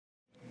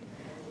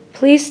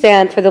Please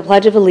stand for the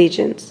Pledge of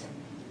Allegiance.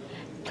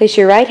 Place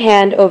your right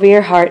hand over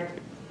your heart.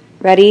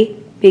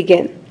 Ready,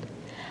 begin.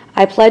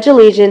 I pledge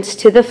allegiance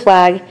to the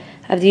flag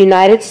of the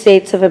United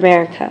States of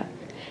America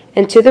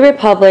and to the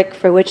republic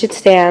for which it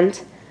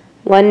stands,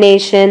 one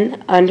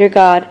nation, under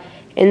God,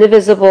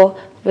 indivisible,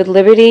 with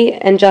liberty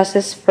and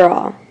justice for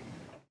all.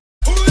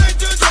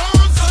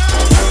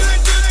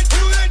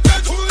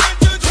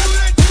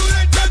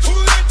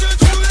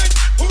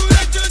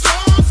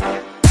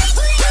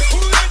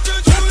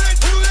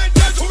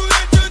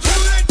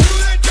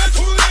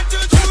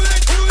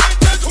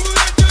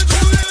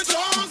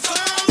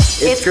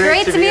 It's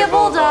great to be a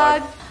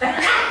Bulldog.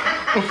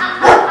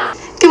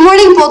 Good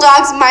morning,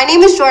 Bulldogs. My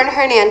name is Jordan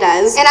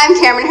Hernandez. And I'm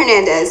Cameron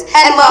Hernandez.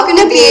 And welcome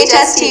to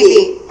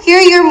BHS-TV. Here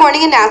are your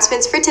morning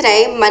announcements for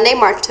today, Monday,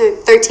 March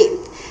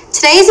 13th.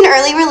 Today is an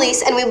early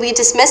release and will be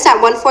dismissed at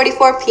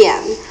 1:44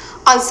 p.m.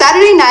 On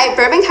Saturday night,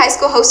 Burbank High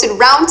School hosted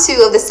round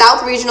 2 of the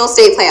South Regional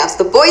State Playoffs.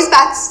 The boys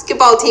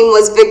basketball team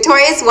was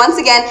victorious once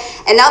again,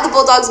 and now the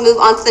Bulldogs move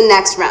on to the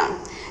next round.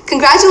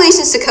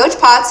 Congratulations to Coach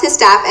Potts, his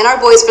staff, and our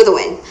boys for the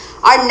win.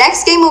 Our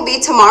next game will be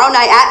tomorrow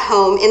night at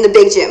home in the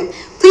Big Gym.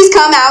 Please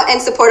come out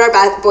and support our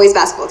boys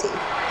basketball team.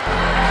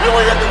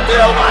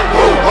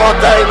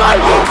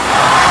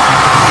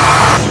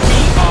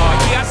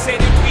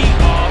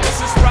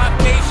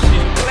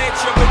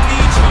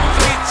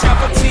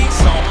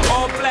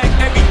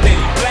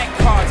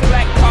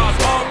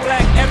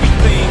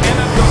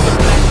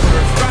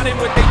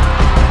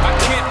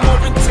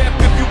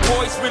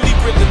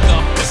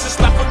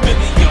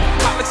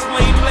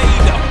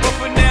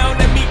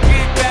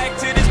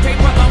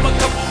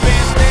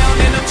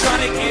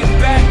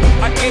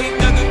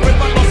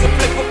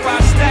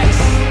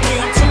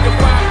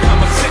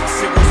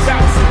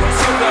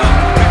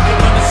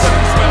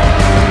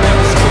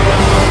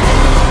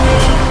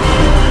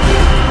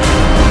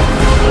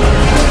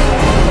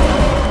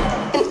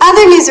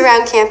 Other news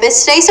around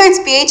campus, today starts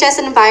BHS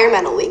and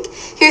Environmental Week.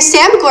 Here's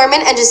Sam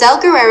Gorman and Giselle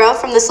Guerrero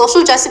from the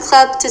Social Justice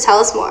Club to tell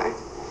us more.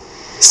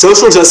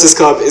 Social Justice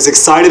Club is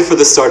excited for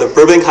the start of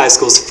Burbank High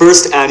School's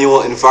first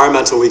annual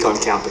Environmental Week on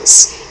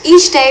campus.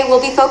 Each day,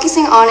 we'll be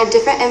focusing on a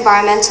different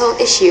environmental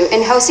issue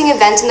and hosting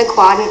events in the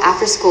quad and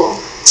after school.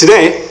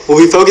 Today, we'll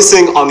be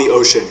focusing on the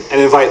ocean and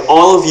invite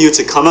all of you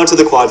to come out to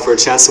the quad for a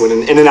chance to win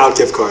an In-N-Out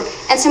gift card.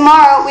 And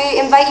tomorrow, we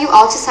invite you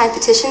all to sign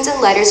petitions and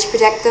letters to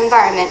protect the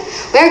environment.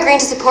 We are agreeing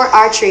to support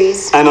our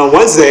trees. And on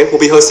Wednesday, we'll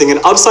be hosting an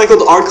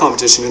upcycled art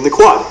competition in the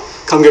quad.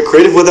 Come get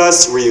creative with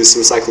us, reuse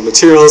recycled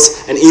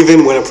materials, and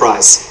even win a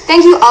prize.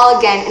 Thank you all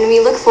again, and we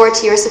look forward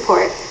to your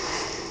support.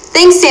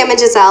 Thanks, Sam and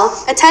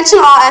Giselle. Attention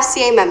all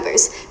FCA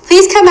members.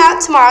 Please come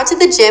out tomorrow to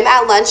the gym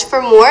at lunch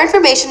for more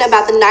information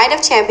about the Night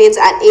of Champions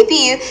at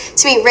APU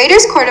to meet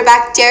Raiders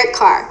quarterback Derek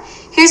Carr.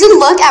 Here's a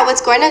look at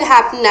what's going to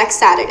happen next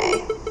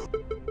Saturday.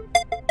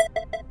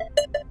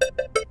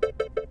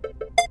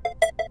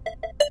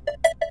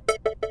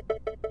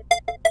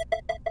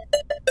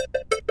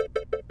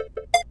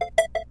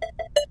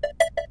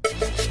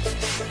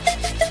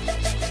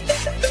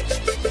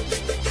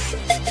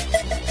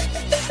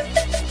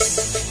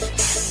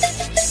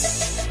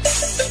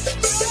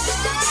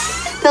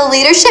 The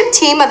leadership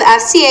team of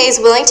FCA is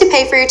willing to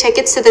pay for your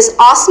tickets to this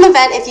awesome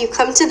event if you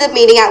come to the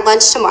meeting at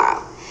lunch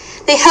tomorrow.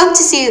 They hope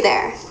to see you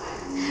there.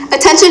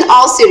 Attention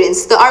all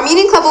students, the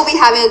Armenian Club will be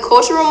having a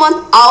cultural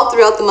month all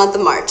throughout the month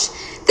of March.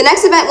 The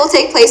next event will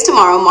take place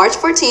tomorrow, March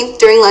 14th,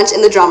 during lunch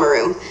in the drama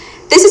room.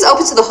 This is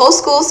open to the whole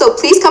school, so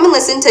please come and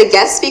listen to a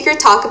guest speaker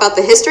talk about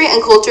the history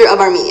and culture of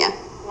Armenia.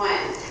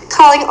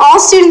 Calling all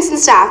students and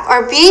staff,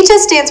 our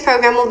BHS dance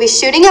program will be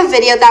shooting a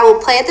video that will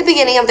play at the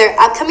beginning of their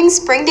upcoming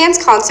spring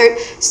dance concert,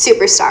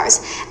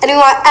 Superstars, and we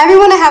want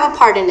everyone to have a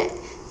part in it.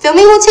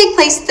 Filming will take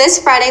place this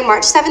Friday,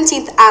 March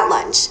 17th at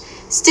lunch.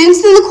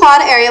 Students in the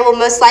quad area will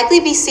most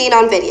likely be seen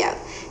on video.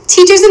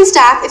 Teachers and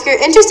staff, if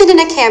you're interested in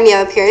a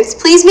cameo appearance,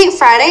 please meet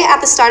Friday at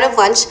the start of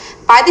lunch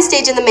by the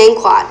stage in the main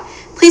quad.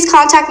 Please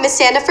contact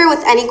Ms. Sandifer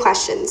with any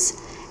questions.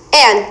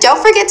 And don't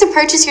forget to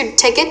purchase your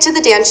ticket to the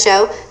dance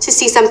show to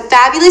see some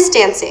fabulous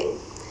dancing,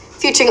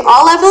 featuring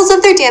all levels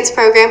of their dance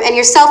program and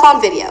yourself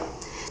on video.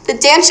 The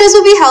dance shows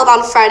will be held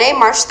on Friday,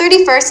 March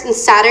 31st and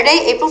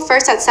Saturday, April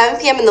 1st at 7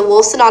 p.m. in the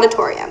Wolfson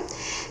Auditorium.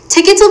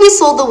 Tickets will be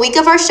sold the week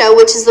of our show,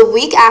 which is the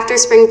week after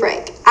spring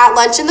break, at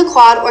lunch in the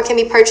quad, or can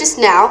be purchased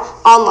now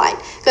online.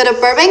 Go to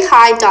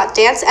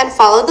burbankhigh.dance and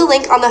follow the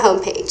link on the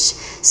homepage.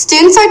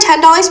 Students are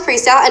 $10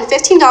 pre-sale and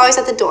 $15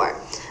 at the door.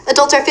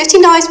 Adults are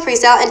 $15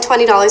 pre-sale and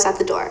 $20 at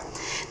the door.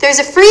 There is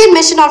a free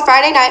admission on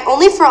Friday night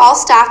only for all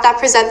staff that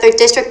present their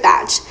district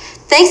badge.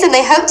 Thanks, and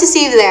they hope to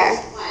see you there.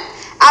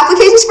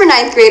 Applications for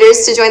 9th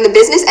graders to join the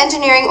business,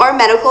 engineering, or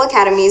medical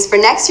academies for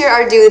next year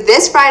are due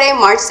this Friday,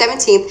 March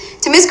 17th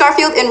to Ms.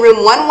 Garfield in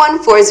room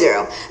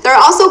 1140. There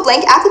are also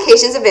blank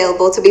applications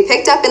available to be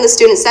picked up in the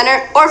Student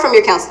Center or from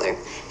your counselor.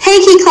 Hey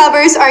Key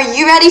Clubbers, are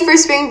you ready for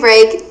spring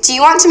break? Do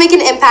you want to make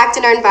an impact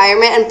in our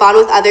environment and bond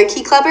with other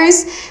Key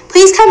Clubbers?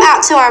 Please come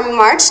out to our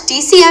March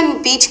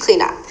DCM Beach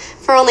Cleanup.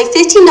 For only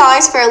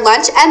 $15 for a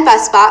lunch and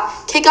bus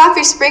spot, kick off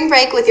your spring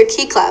break with your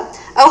Key Club.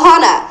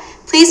 Ohana,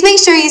 Please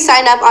make sure you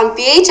sign up on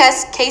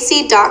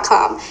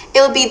BHSKC.com. It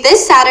will be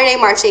this Saturday,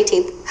 March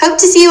 18th. Hope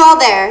to see you all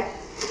there.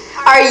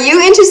 Are you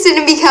interested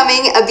in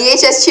becoming a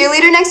BHS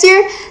cheerleader next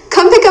year?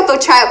 Come pick up a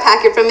tryout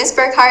packet from Ms.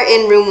 Burkhart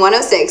in room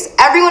 106.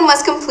 Everyone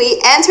must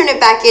complete and turn it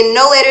back in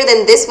no later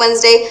than this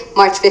Wednesday,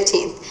 March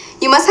 15th.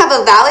 You must have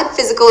a valid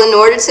physical in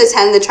order to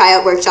attend the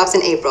tryout workshops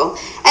in April.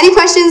 Any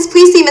questions,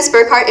 please see Ms.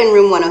 Burkhart in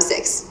room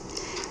 106.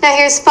 Now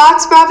here's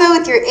Fox Bravo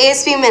with your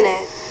ASB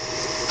Minute.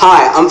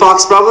 Hi, I'm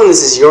Fox Bravo and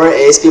this is your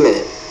ASB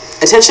Minute.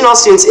 Attention all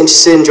students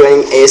interested in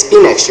joining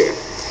ASB next year.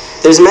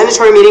 There's a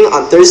mandatory meeting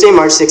on Thursday,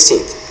 March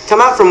 16th. Come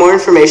out for more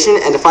information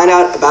and to find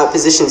out about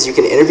positions you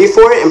can interview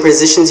for and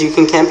positions you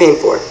can campaign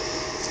for.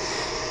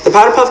 The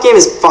Powder Puff game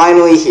is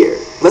finally here.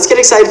 Let's get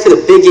excited for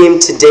the big game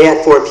today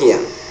at 4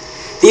 p.m.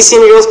 These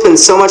senior girls put in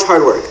so much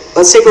hard work.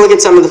 Let's take a look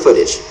at some of the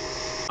footage.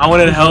 I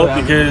wanted to help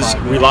because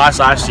we lost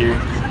last year,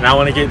 and I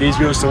want to get these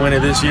girls to win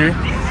it this year.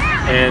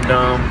 And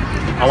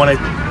I want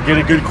to get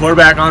a good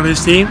quarterback on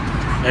this team,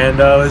 and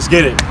let's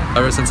get it.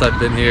 Ever since I've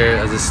been here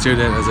as a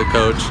student, as a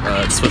coach,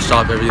 switched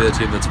off every other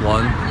team that's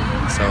won.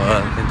 So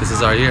I think this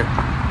is our year.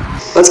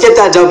 Let's get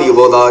that W,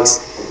 Bulldogs.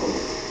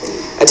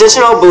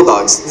 Attention all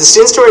Bulldogs. The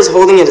Student Store is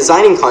holding a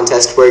designing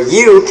contest where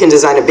you can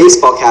design a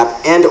baseball cap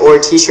and or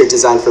t-shirt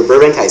design for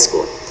Burbank High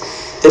School.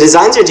 The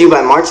designs are due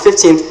by March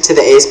 15th to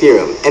the ASB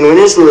room, and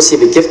winners will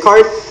receive a gift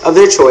card of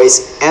their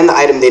choice and the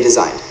item they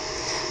designed.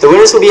 The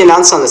winners will be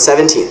announced on the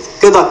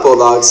 17th. Good luck,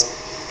 Bulldogs.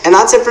 And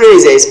that's it for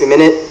today's ASB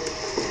Minute.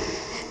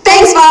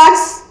 Thanks,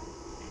 Fox!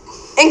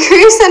 In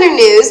Career Center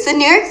news, the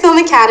New York Film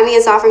Academy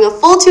is offering a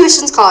full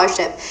tuition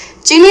scholarship.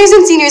 Juniors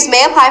and seniors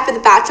may apply for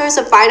the Bachelor's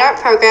of Fine Art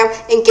program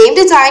in Game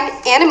Design,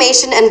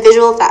 Animation, and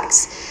Visual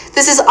Effects.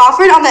 This is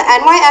offered on the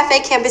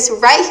NYFA campus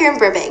right here in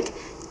Burbank.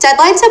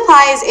 Deadline to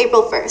apply is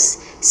April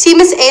 1st. See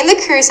Ms. A in the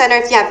Career Center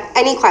if you have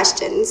any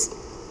questions.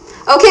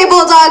 Okay,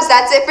 Bulldogs,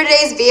 that's it for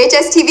today's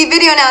BHS-TV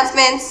video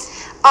announcements.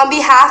 On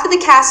behalf of the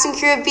cast and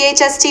crew of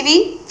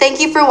BHS-TV, thank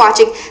you for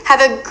watching.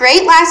 Have a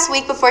great last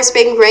week before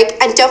spring break,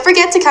 and don't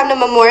forget to come to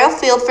Memorial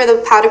Field for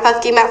the Powder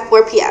Puff game at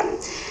 4 p.m.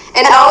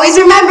 And always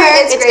remember,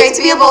 it's great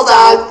to be a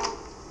Bulldog.